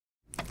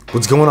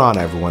What's going on,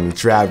 everyone?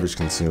 It's your average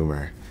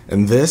consumer,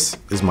 and this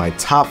is my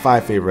top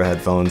 5 favorite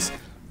headphones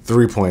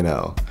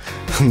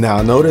 3.0.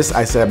 Now notice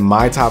I said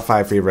my top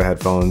 5 favorite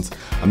headphones.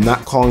 I'm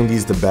not calling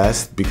these the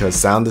best because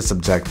sound is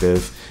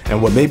subjective,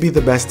 and what may be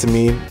the best to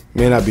me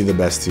may not be the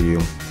best to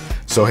you.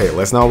 So hey,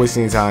 let's not waste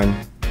any time.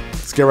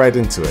 Let's get right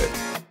into it.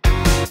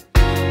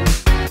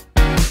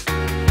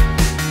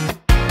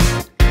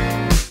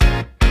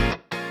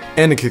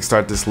 And to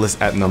kickstart this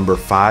list at number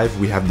 5,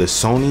 we have the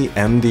Sony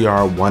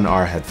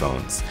MDR-1R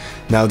headphones.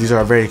 Now these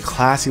are a very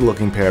classy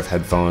looking pair of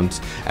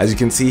headphones. As you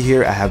can see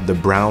here, I have the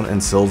brown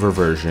and silver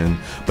version,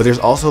 but there's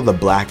also the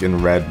black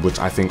and red, which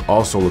I think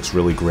also looks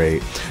really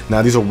great.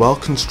 Now these are well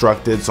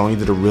constructed. Sony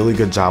did a really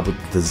good job with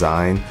the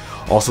design.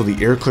 Also,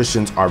 the ear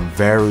cushions are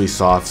very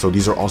soft, so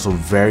these are also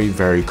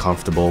very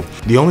comfortable.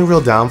 The only real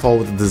downfall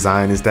with the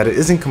design is that it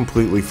isn't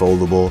completely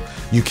foldable.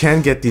 You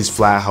can get these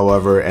flat,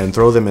 however, and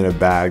throw them in a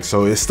bag,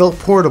 so it's still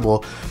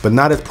portable, but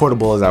not as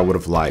portable as I would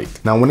have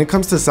liked. Now, when it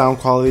comes to sound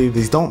quality,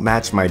 these don't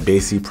match my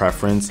bassy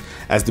preference,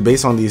 as the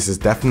bass on these is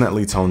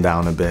definitely toned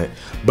down a bit,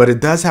 but it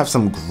does have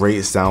some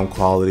great sound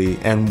quality,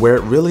 and where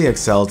it really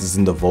excels is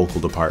in the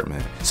vocal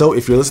department. So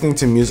if you're listening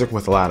to music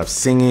with a lot of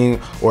singing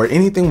or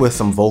anything with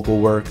some vocal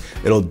work,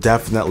 it'll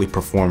definitely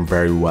perform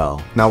very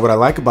well. Now what I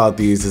like about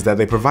these is that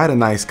they provide a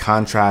nice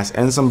contrast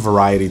and some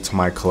variety to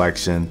my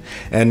collection,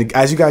 and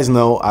as you guys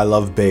know, I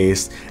love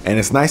bass, and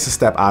it's nice to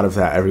step out of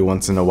that every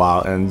once in a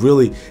while and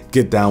really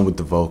get down with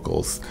the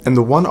vocals. And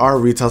the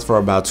 1R retails for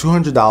about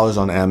 $200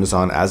 on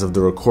Amazon as of the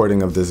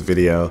recording of this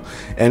video,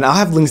 and I'll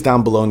have links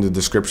down below in the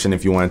description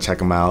if you want to check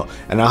them out,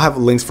 and I'll have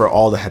links for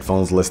all the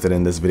headphones listed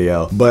in this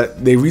video.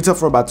 But they retail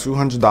for about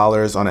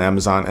 $200 on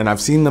Amazon, and I've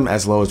seen them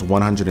as low as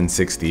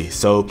 $160,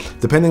 so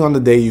depending on the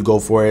day you go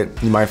for it,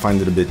 you might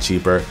find it a bit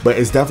cheaper, but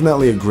it's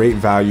definitely a great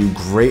value,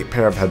 great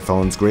pair of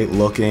headphones, great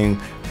looking,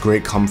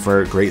 great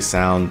comfort, great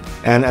sound,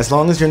 and as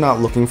long as you're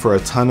not looking for a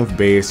ton of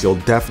bass, you'll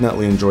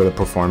definitely enjoy the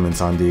performance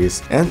on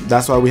these. And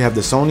that's why we have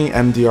the Sony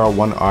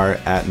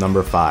MDR-1R at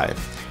number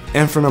 5.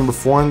 And for number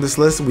 4 on this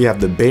list, we have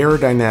the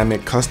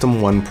Beyerdynamic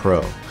Custom 1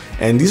 Pro.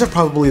 And these are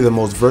probably the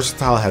most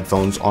versatile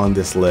headphones on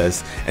this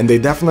list, and they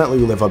definitely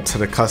live up to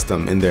the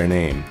custom in their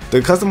name.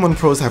 The Custom 1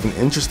 Pros have an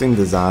interesting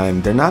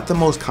design. They're not the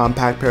most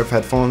compact pair of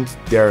headphones,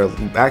 they're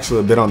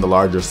actually a bit on the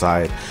larger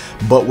side,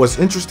 but what's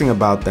interesting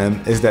about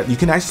them is that you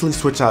can actually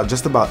switch out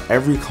just about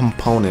every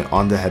component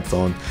on the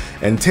headphone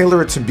and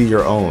tailor it to be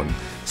your own.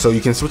 So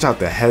you can switch out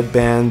the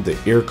headband, the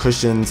ear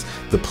cushions,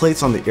 the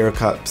plates on the ear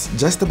cups,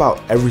 just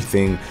about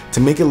everything to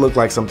make it look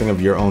like something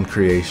of your own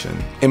creation.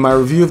 In my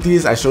review of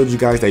these, I showed you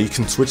guys that you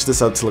can switch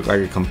this up to look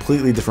like a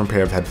completely different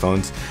pair of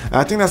headphones, and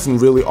I think that's a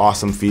really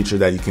awesome feature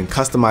that you can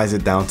customize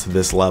it down to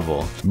this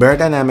level.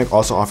 Beyerdynamic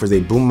also offers a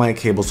boom mic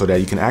cable so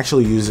that you can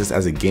actually use this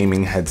as a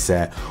gaming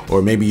headset,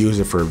 or maybe use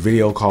it for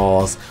video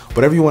calls,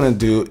 whatever you want to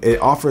do. It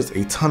offers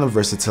a ton of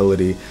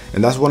versatility,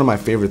 and that's one of my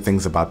favorite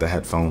things about the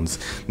headphones.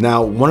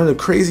 Now, one of the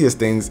craziest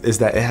things is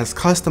that it has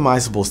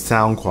customizable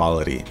sound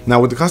quality.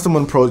 Now with the Custom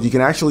 1 Pros, you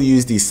can actually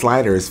use these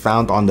sliders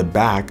found on the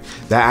back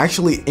that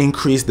actually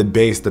increase the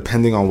bass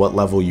depending on what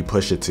level you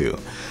push it to.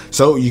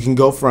 So you can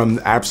go from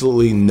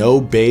absolutely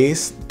no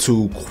bass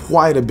to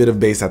quite a bit of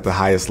bass at the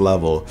highest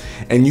level,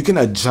 and you can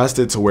adjust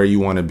it to where you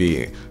want to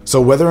be. So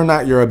whether or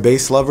not you're a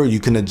bass lover, you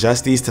can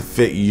adjust these to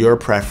fit your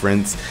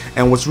preference,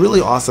 and what's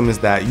really awesome is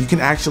that you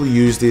can actually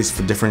use these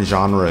for different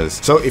genres.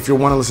 So if you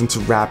want to listen to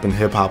rap and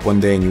hip hop one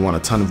day and you want a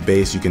ton of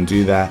bass, you can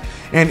do that,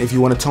 and if you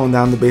want to tone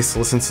down the bass to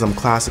listen to some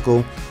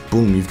classical,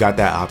 boom, you've got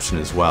that option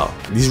as well.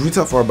 These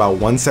retail for about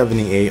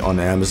 $178 on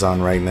Amazon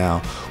right now,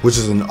 which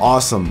is an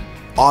awesome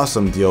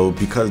deal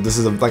because this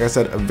is, like I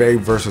said, a very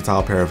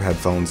versatile pair of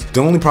headphones.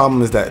 The only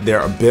problem is that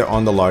they're a bit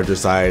on the larger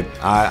side.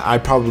 I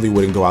probably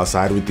wouldn't go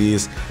outside with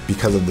these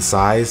because of the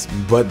size,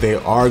 but they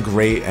are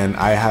great and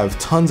I have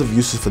tons of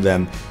uses for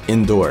them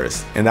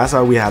indoors, and that's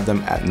why we have them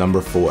at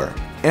number 4.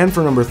 And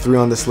for number 3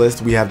 on this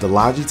list, we have the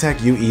Logitech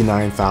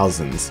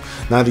UE9000s.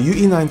 Now the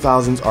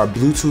UE9000s are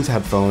Bluetooth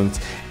headphones,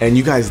 and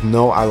you guys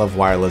know I love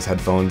wireless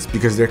headphones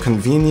because they're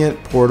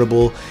convenient,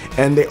 portable,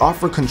 and they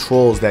offer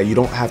controls that you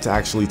don't have to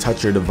actually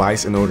touch your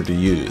device in order to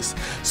use.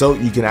 So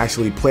you can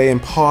actually play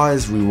and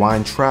pause,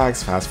 rewind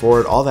tracks, fast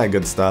forward, all that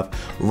good stuff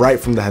right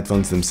from the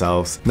headphones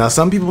themselves. Now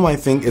some people might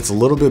think it's a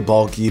little bit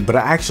bulky, but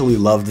I actually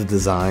love the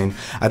design.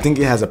 I think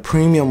it has a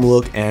premium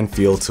look and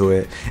feel to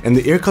it, and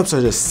the ear cups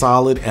are just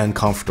solid and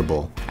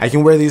comfortable. I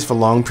can wear these for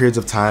long periods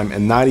of time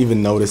and not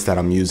even notice that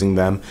I'm using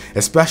them,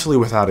 especially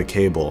without a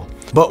cable.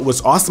 But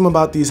what's awesome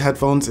about these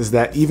headphones is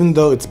that even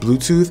though it's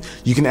Bluetooth,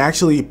 you can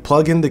actually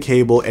plug in the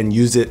cable and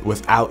use it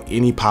without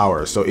any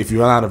power. So if you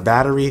run out of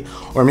battery,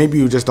 or maybe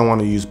you just don't want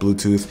to use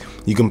Bluetooth,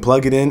 you can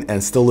plug it in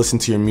and still listen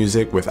to your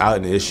music without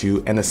an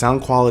issue, and the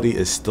sound quality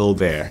is still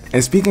there.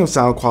 And speaking of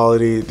sound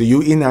quality, the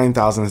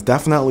UE9000s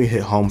definitely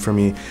hit home for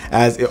me,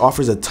 as it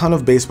offers a ton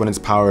of bass when it's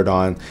powered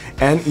on,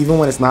 and even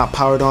when it's not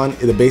powered on,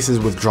 the bass is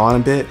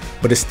withdrawn a bit,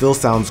 but it still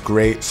sounds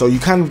great, so you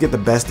kind of get the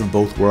best of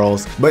both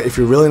worlds. But if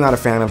you're really not a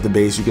fan of the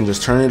bass, you can just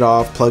just turn it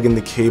off, plug in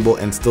the cable,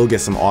 and still get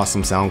some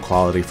awesome sound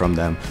quality from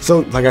them. So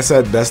like I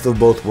said, best of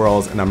both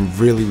worlds, and I'm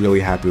really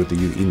happy with the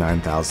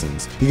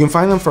UE9000s. You can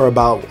find them for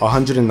about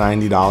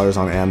 $190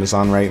 on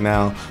Amazon right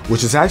now,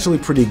 which is actually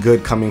pretty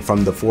good coming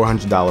from the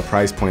 $400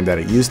 price point that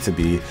it used to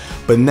be.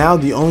 But now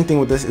the only thing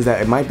with this is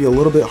that it might be a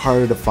little bit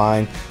harder to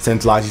find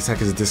since Logitech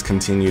has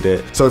discontinued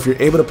it. So if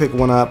you're able to pick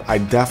one up, I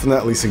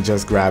definitely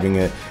suggest grabbing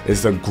it.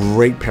 It's a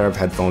great pair of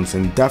headphones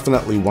and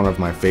definitely one of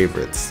my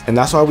favorites. And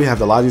that's why we have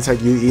the Logitech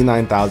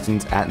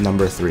UE9000s at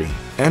number 3.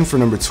 And for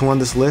number 2 on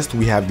this list,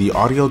 we have the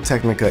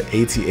Audio-Technica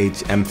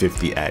ATH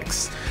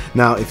M50X.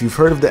 Now, if you've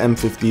heard of the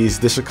M50s,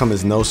 this should come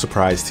as no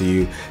surprise to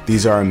you.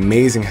 These are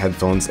amazing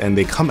headphones and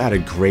they come at a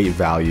great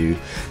value.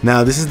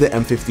 Now, this is the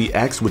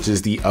M50X, which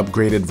is the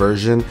upgraded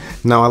version.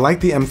 Now, I like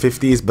the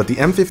M50s, but the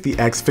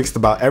M50X fixed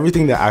about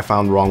everything that I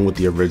found wrong with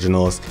the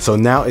originals. So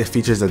now it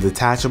features a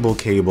detachable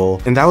cable,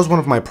 and that was one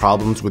of my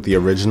problems with the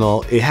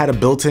original. It had a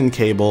built-in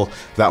cable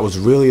that was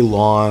really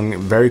long,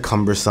 very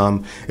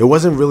cumbersome. It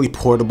wasn't really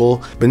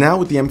portable, but now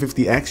with the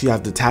M50X, you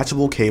have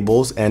detachable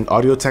cables, and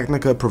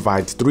Audio-Technica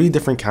provides 3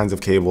 different kinds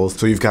of cables.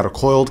 So you've got a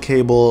coiled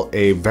cable,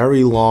 a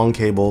very long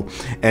cable,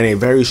 and a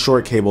very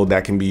short cable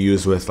that can be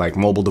used with like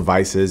mobile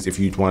devices if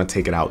you want to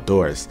take it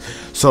outdoors.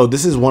 So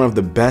this is one of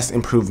the best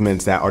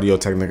improvements that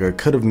Audio-Technica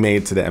could have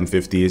made to the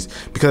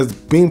M50s, because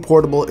being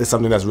portable is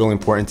something that's really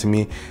important to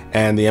me,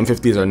 and the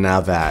M50s are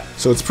now that.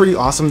 So it's pretty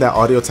awesome that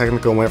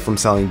Audio-Technica went from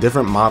selling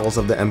different models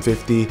of the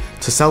M50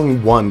 to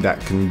selling one that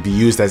can be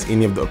used as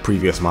any of the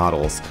previous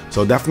models.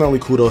 So definitely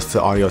kudos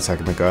to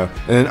Audio-Technica.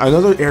 And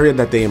another area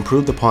that they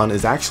improved upon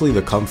is actually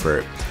the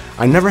comfort.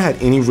 I never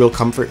had any real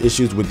comfort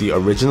issues with the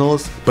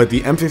originals, but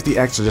the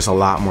M50X are just a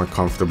lot more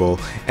comfortable,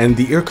 and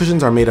the ear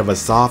cushions are made of a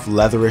soft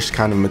leatherish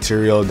kind of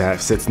material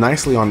that sits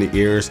nicely on the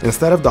ears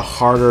instead of the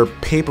harder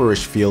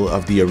paperish feel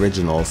of the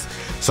originals.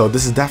 So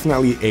this is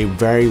definitely a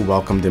very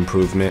welcomed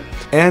improvement,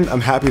 and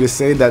I'm happy to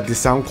say that the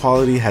sound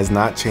quality has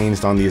not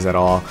changed on these at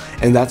all,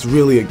 and that's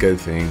really a good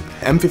thing.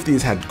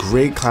 M50s had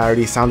great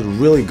clarity, sounded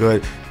really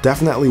good,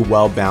 definitely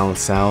well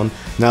balanced sound.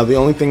 Now the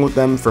only thing with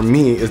them for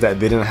me is that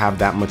they didn't have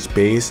that much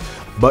bass,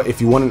 but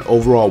if you want an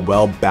overall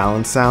well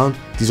balanced sound,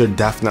 these are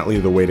definitely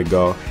the way to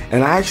go.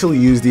 And I actually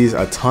use these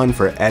a ton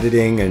for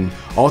editing and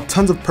all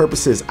tons of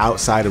purposes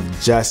outside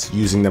of just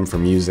using them for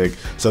music.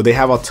 So they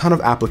have a ton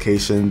of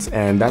applications,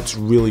 and that's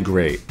really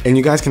great. And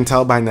you guys can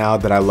tell by now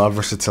that I love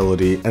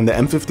versatility, and the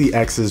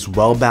M50X's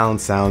well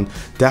balanced sound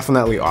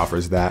definitely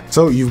offers that.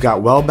 So you've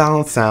got well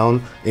balanced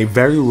sound, a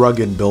very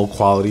rugged build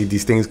quality.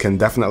 These things can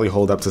definitely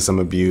hold up to some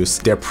abuse.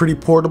 They're pretty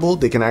portable.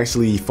 They can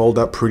actually fold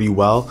up pretty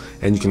well,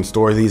 and you can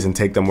store these and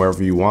take them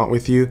wherever you want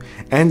with you.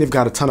 And they've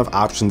got a ton of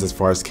options as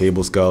far as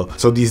cables go.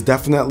 So these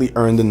definitely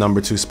earned the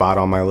number 2 spot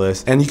on my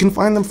list. And you can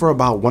find them for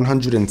about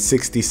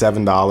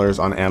 $167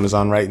 on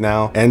Amazon right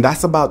now. And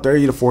that's about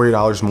 $30 to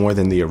 $40 more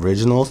than the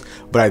originals,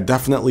 but I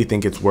definitely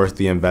think it's worth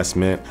the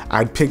investment.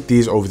 I'd pick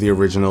these over the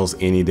originals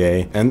any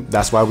day, and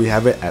that's why we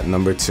have it at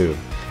number 2.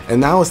 And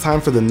now it's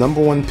time for the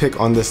number 1 pick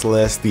on this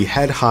list, the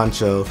head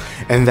honcho,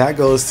 and that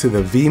goes to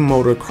the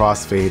V-Moda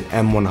Crossfade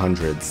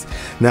M100s.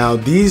 Now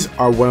these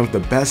are one of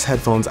the best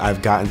headphones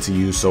I've gotten to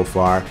use so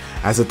far.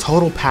 As a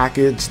total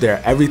package,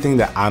 they're everything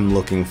that I'm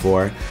looking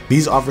for.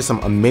 These offer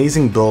some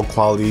amazing build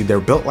quality,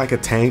 they're built like a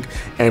tank,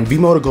 and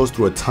V-Moda goes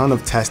through a ton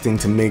of testing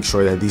to make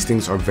sure that these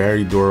things are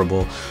very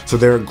durable. So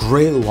they're a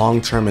great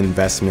long-term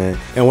investment,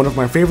 and one of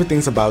my favorite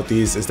things about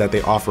these is that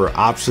they offer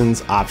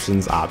options.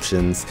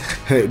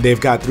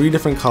 They've got 3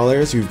 different colors.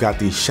 You've got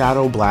the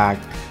shadow black,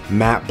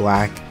 matte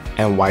black,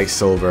 and white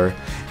silver.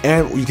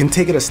 And you can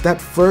take it a step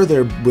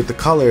further with the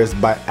colors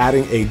by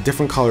adding a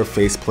different color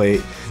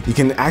faceplate. You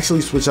can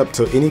actually switch up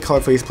to any color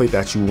faceplate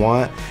that you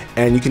want,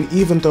 and you can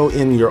even throw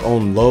in your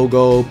own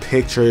logo,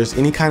 pictures,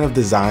 any kind of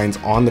designs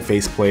on the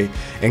faceplate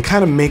and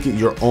kind of make it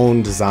your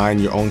own design,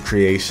 your own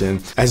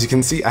creation. As you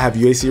can see, I have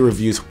UAC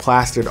reviews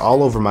plastered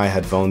all over my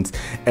headphones,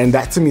 and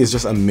that to me is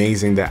just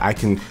amazing that I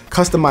can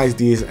customize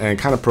these and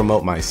kind of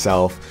promote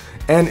myself.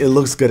 And it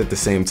looks good at the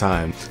same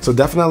time. So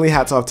definitely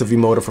hats off to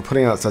V-Moda for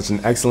putting out such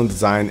an excellent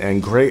design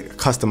and great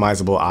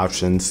customizable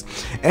options.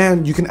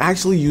 And you can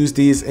actually use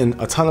these in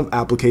a ton of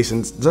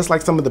applications, just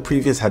like some of the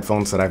previous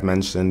headphones that I've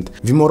mentioned.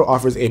 V-Moda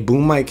offers a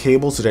boom mic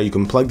cable so that you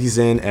can plug these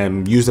in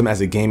and use them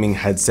as a gaming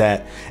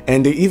headset.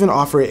 And they even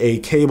offer a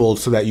cable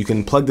so that you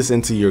can plug this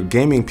into your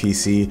gaming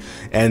PC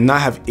and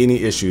not have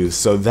any issues.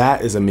 So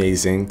that is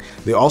amazing.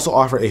 They also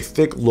offer a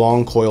thick,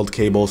 long coiled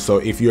cable. So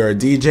if you're a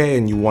DJ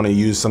and you want to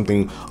use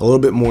something a little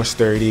bit more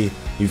sturdy,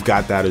 you've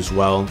got that as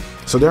well.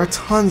 So there are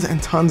tons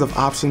and tons of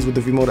options with the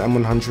V-Moda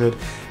M100,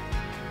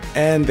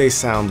 and they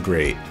sound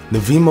great. The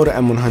V-Moda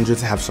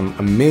M100s have some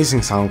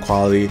amazing sound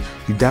quality.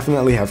 You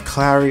definitely have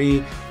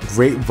clarity,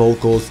 great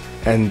vocals,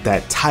 and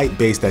that tight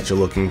bass that you're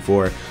looking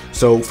for.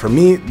 So for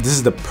me, this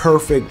is the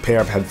perfect pair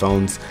of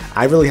headphones.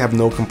 I really have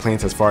no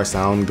complaints as far as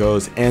sound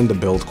goes and the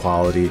build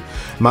quality.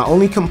 My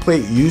only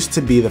complaint used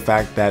to be the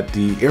fact that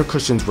the ear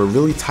cushions were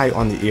really tight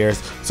on the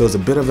ears, so it's a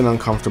bit of an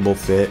uncomfortable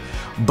fit,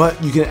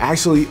 but you can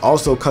actually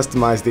also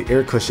customize the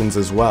ear cushions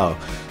as well.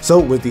 So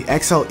with the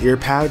XL ear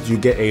pads, you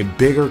get a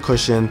bigger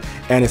cushion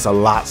and it's a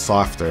lot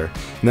softer.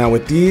 Now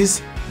with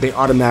these, they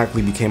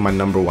automatically became my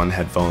 #1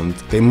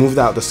 headphones. They moved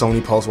out the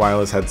Sony Pulse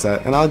wireless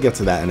headset, and I'll get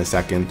to that in a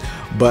second,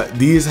 but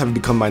these have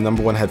become my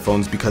 #1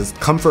 headphones because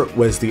comfort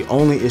was the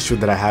only issue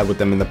that I had with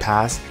them in the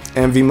past,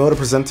 and V-Moda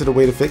presented a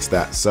way to fix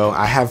that, so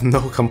I have no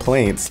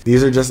complaints.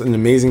 These are just an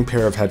amazing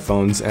pair of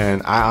headphones,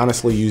 and I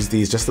honestly use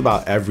these just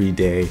about every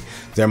day.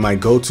 They're my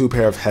go-to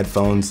pair of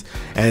headphones,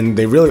 and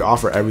they really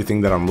offer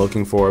everything that I'm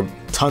looking for.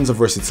 Tons of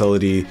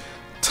versatility,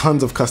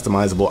 tons of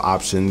customizable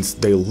options.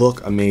 They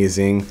look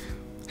amazing.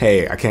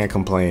 Hey, I can't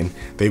complain.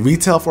 They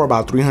retail for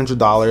about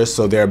 $300,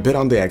 so they're a bit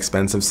on the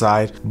expensive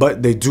side,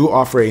 but they do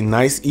offer a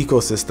nice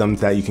ecosystem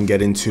that you can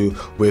get into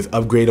with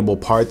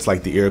upgradable parts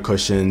like the ear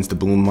cushions, the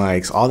boom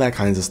mics, all that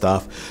kinds of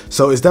stuff.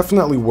 So it's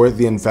definitely worth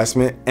the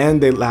investment,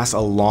 and they last a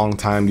long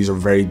time. These are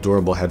very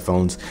durable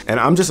headphones, and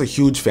I'm just a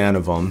huge fan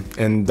of them,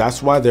 and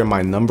that's why they're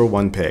my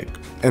 #1 pick.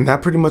 And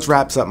that pretty much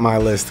wraps up my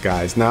list,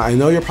 guys. Now, I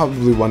know you're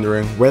probably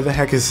wondering, where the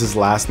heck is his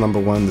last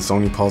 #1, the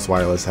Sony Pulse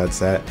wireless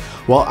headset?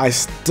 Well, I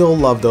still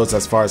love those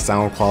as far as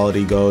sound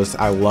quality goes.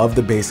 I love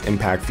the bass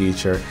impact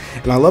feature,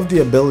 and I love the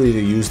ability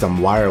to use them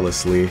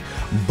wirelessly,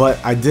 but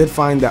I did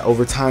find that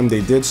over time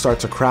they did start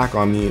to crack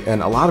on me,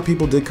 and a lot of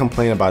people did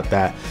complain about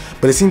that,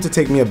 but it seemed to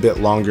take me a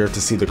bit longer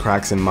to see the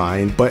cracks in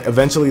mine, but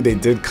eventually they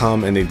did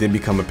come and they did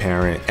become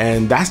apparent,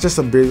 and that's just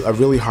a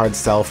really hard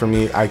sell for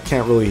me. I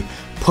can't really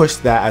push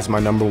that as my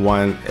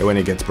 #1 when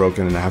it gets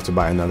broken and I have to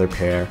buy another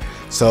pair.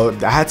 So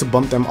I had to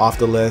bump them off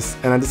the list,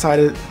 and I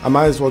decided I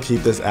might as well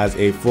keep this as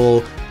a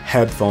full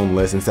headphone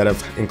list instead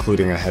of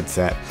including a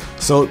headset.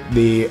 So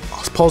the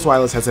Pulse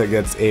wireless headset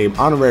gets an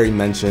honorary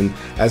mention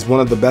as one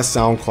of the best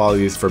sound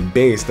qualities for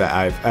bass that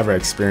I've ever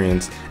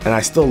experienced, and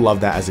I still love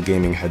that as a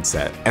gaming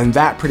headset. And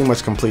that pretty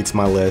much completes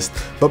my list.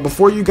 But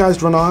before you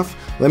guys run off,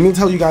 let me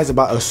tell you guys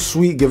about a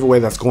sweet giveaway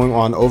that's going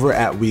on over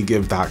at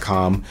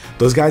UrAvgConsumer.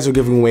 Those guys are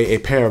giving away a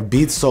pair of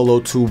Beats Solo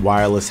 2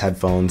 wireless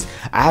headphones.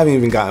 I haven't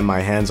even gotten my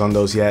hands on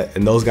those yet,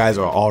 and those guys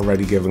are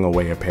already giving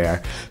away a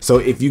pair. So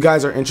if you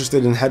guys are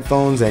interested in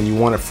headphones and you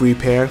want a free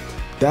pair,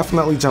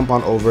 definitely jump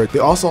on over. They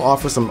also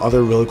offer some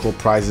other really cool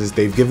prizes.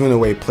 They've given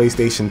away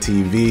PlayStation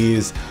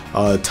TVs,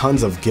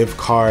 tons of gift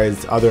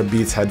cards, other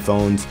Beats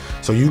headphones.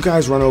 So you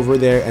guys run over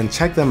there and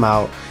check them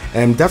out,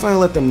 and definitely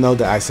let them know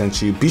that I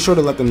sent you. Be sure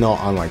to let them know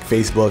on like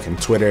Facebook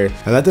and Twitter,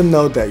 and let them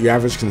know that your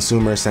average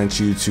consumer sent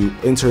you to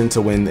enter in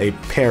to win a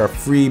pair of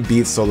free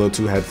Beats Solo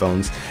 2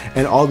 headphones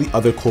and all the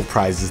other cool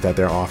prizes that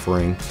they're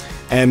offering.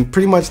 And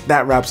pretty much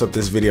that wraps up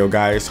this video,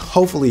 guys.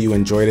 Hopefully you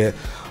enjoyed it.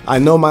 I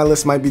know my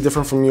list might be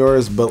different from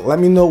yours, but let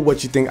me know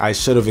what you think I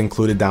should have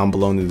included down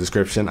below in the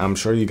description. I'm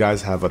sure you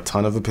guys have a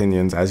ton of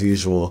opinions as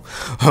usual,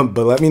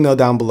 but let me know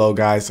down below,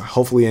 guys.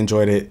 Hopefully you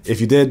enjoyed it.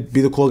 If you did,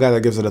 be the cool guy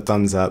that gives it a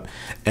thumbs up,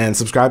 and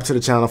subscribe to the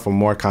channel for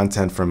more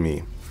content from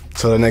me.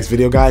 Till the next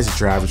video, guys,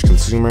 it's your average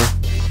consumer.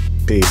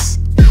 Peace.